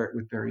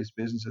with various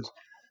businesses,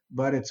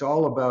 but it's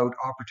all about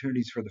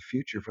opportunities for the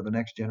future, for the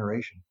next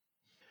generation.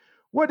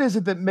 What is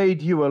it that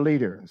made you a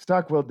leader?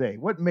 Stockwell Day,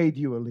 what made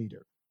you a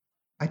leader?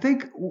 I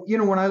think,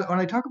 when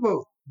I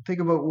think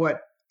about what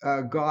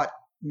got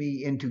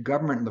me into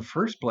government in the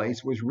first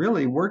place was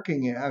really I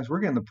was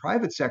working in the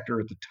private sector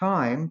at the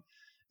time.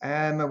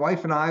 And my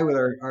wife and I, with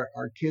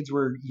our kids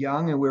were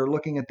young, and we were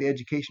looking at the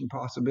education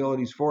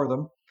possibilities for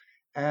them.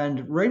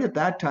 And right at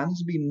that time,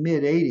 this would be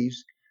mid 80s,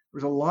 there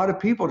was a lot of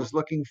people just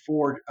looking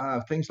for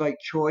things like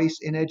choice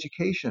in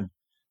education.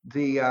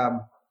 The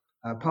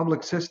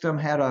public system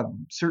had a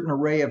certain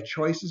array of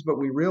choices, but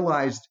we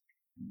realized,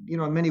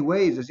 in many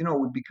ways, as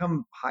we've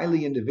become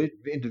highly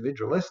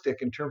individualistic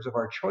in terms of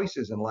our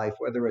choices in life,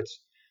 whether it's,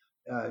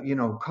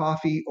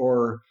 coffee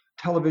or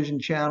television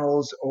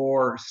channels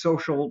or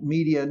social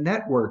media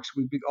networks.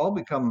 We've all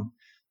become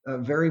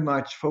very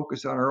much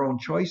focused on our own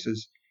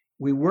choices.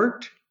 We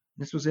worked,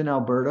 this was in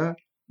Alberta,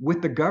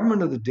 with the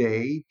government of the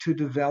day to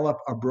develop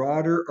a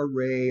broader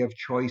array of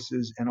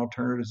choices and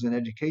alternatives in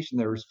education.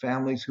 There was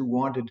families who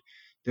wanted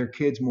their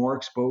kids more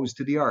exposed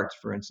to the arts,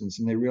 for instance,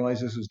 and they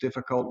realized this was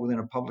difficult within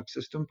a public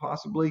system,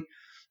 possibly,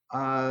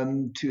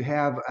 to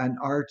have an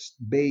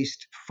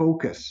arts-based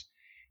focus.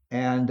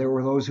 And there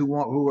were those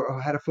who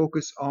had a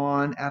focus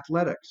on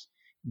athletics.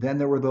 Then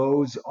there were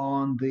those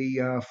on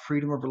the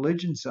freedom of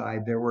religion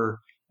side.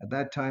 At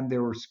that time,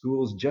 there were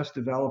schools just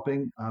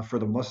developing for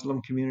the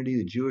Muslim community,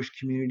 the Jewish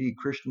community,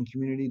 Christian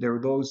community. There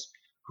were those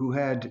who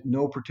had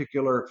no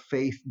particular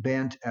faith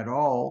bent at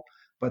all,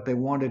 but they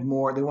wanted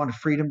more. They wanted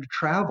freedom to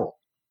travel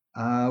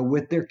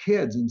with their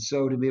kids. And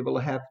so to be able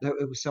to have,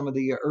 it was some of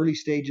the early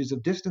stages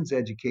of distance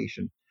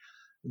education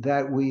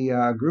that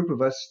a group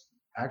of us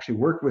actually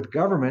worked with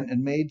government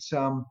and made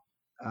some,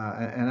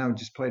 and I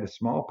just played a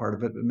small part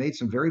of it, but made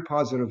some very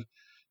positive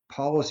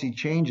policy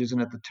changes.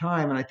 And at the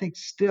time, and I think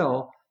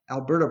still,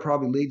 Alberta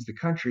probably leads the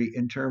country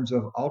in terms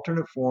of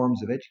alternate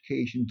forms of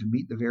education to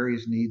meet the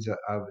various needs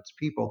of its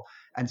people.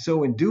 And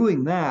so in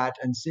doing that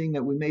and seeing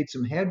that we made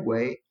some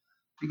headway,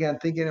 began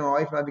thinking, my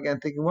wife and I began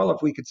thinking, well,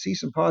 if we could see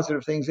some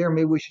positive things there,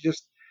 maybe we should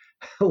just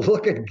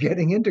look at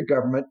getting into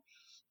government.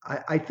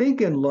 I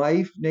think in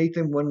life,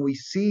 Nathan, when we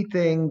see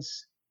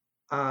things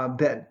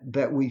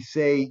that we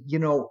say,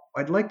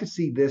 I'd like to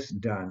see this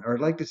done, or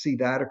I'd like to see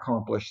that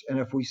accomplished. And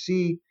if we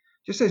see,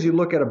 just as you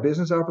look at a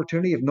business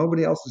opportunity, if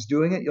nobody else is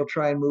doing it, you'll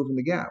try and move in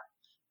the gap.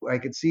 I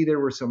could see there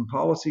were some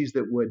policies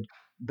that would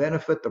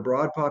benefit the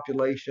broad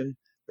population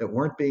that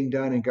weren't being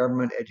done in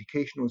government.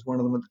 Education was one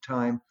of them at the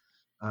time.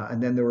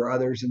 And then there were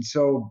others. And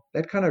so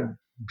that kind of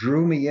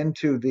drew me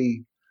into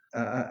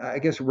I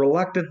guess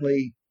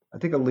reluctantly, I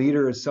think a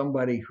leader is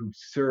somebody who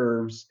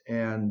serves,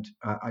 and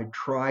I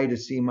try to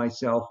see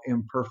myself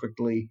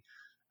imperfectly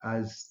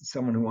as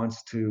someone who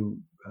wants to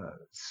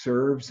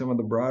serve some of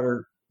the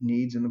broader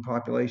needs in the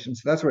population.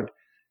 So that's what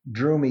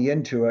drew me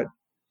into it.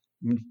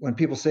 When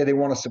people say they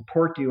want to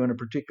support you in a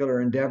particular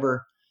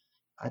endeavor,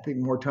 I think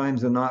more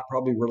times than not,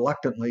 probably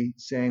reluctantly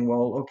saying,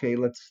 well, okay,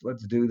 let's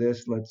do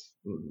this.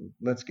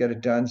 Let's get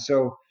it done.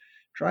 So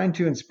trying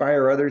to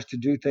inspire others to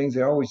do things.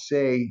 I always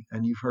say,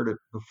 and you've heard it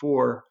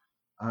before,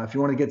 if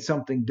you want to get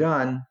something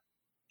done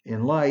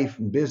in life,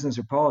 in business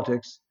or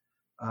politics,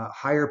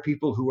 hire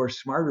people who are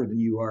smarter than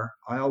you are.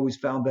 I always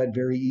found that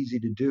very easy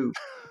to do.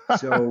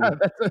 So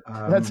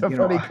that's a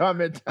funny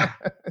comment.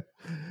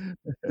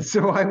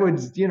 So I would,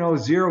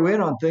 zero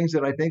in on things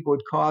that I think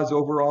would cause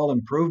overall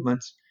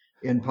improvements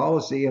in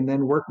policy, and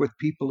then work with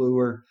people who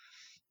are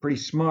pretty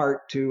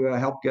smart to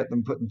help get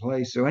them put in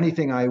place. So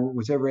anything I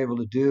was ever able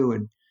to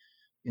do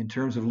in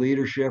terms of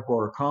leadership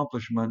or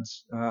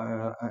accomplishments,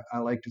 I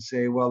like to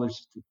say, well,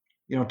 there's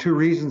two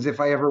reasons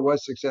if I ever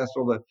was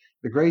successful: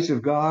 the grace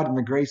of God and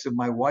the grace of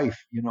my wife.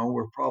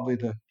 Were probably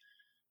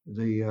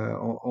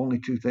the only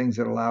two things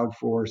that allowed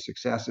for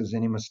successes.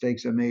 Any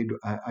mistakes I made,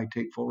 I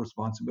take full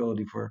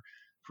responsibility for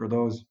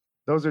those.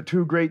 Those are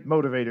two great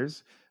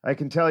motivators. I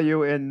can tell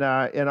you in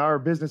our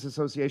business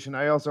association,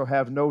 I also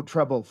have no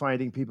trouble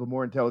finding people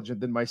more intelligent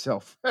than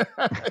myself.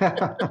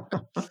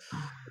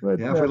 But,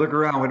 if we look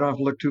around, we don't have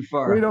to look too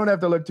far. We don't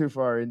have to look too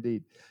far,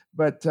 indeed.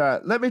 But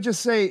let me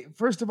just say,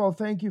 first of all,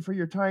 thank you for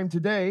your time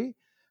today.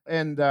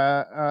 And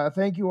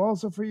thank you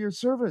also for your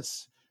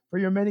service, for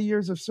your many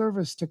years of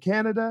service to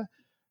Canada,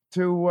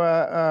 to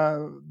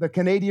the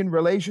Canadian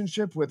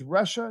relationship with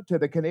Russia, to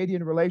the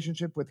Canadian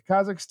relationship with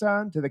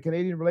Kazakhstan, to the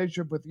Canadian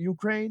relationship with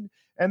Ukraine,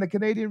 and the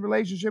Canadian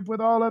relationship with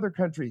all other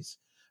countries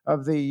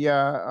of the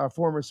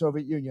former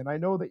Soviet Union. I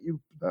know that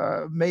you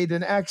made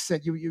an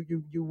accent.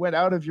 You went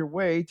out of your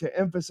way to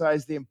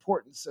emphasize the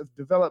importance of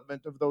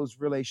development of those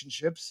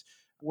relationships.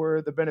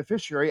 Were the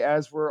beneficiary,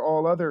 as were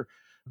all other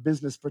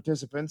business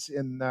participants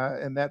in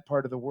that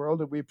part of the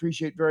world. And we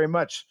appreciate very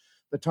much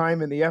the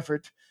time and the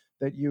effort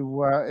that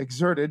you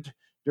exerted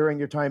during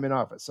your time in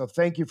office. So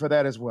thank you for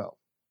that as well.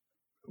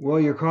 Well,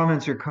 your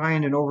comments are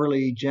kind and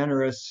overly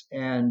generous,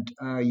 and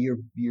you're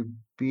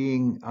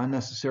being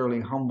unnecessarily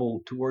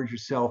humble towards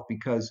yourself,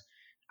 because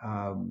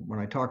when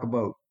I talk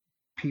about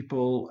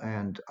people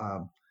and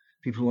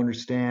people who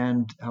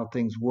understand how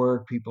things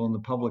work, people in the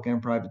public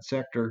and private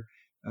sector,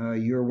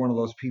 you're one of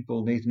those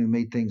people, Nathan, who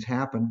made things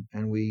happen,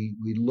 and we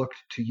looked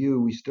to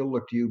you. We still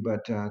look to you,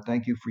 but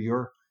thank you for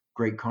your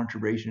great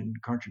contribution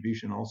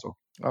also.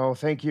 Oh,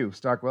 thank you,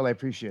 Stockwell. I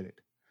appreciate it.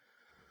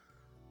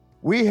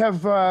 We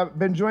have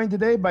been joined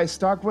today by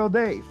Stockwell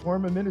Day,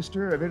 former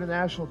Minister of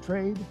International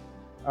Trade,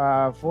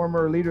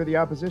 former Leader of the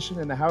Opposition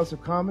in the House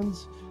of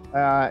Commons,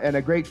 and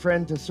a great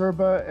friend to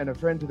Serba and a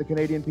friend to the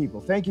Canadian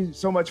people. Thank you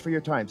so much for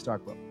your time,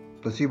 Stockwell.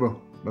 Спасибо.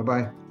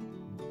 Bye-bye.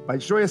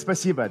 Большое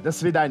спасибо. До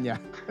свидания.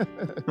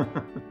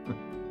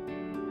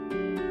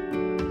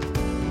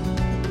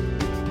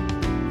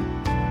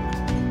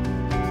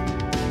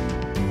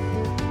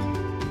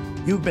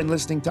 You've been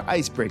listening to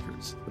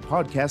Icebreakers, the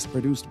podcast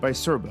produced by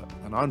Serba,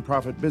 a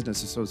nonprofit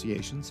business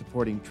association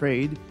supporting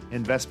trade,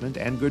 investment,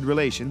 and good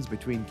relations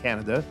between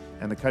Canada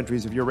and the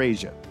countries of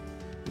Eurasia.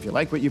 If you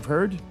like what you've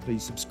heard,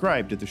 please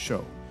subscribe to the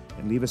show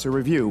and leave us a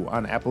review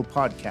on Apple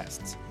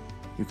Podcasts.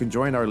 You can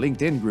join our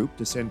LinkedIn group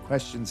to send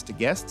questions to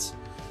guests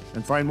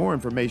and find more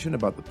information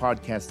about the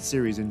podcast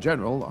series in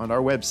general on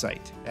our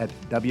website at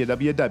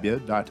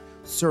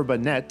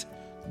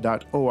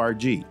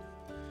www.serbanet.org.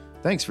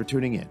 Thanks for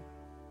tuning in.